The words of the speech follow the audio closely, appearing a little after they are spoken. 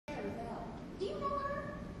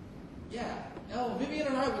Well, Vivian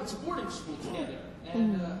and I went to boarding school together,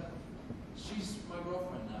 and she's my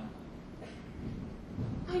girlfriend now.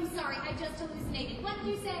 I'm sorry, I just hallucinated. What did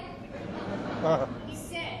you say? He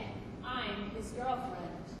said, I'm his girlfriend.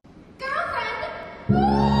 Girlfriend?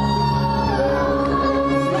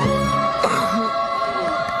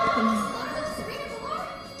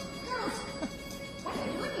 Girls, what are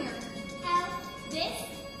you doing here? Hell, this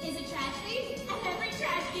is a tragedy, and every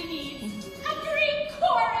tragedy needs a Greek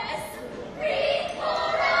chorus! Greek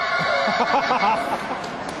chorus!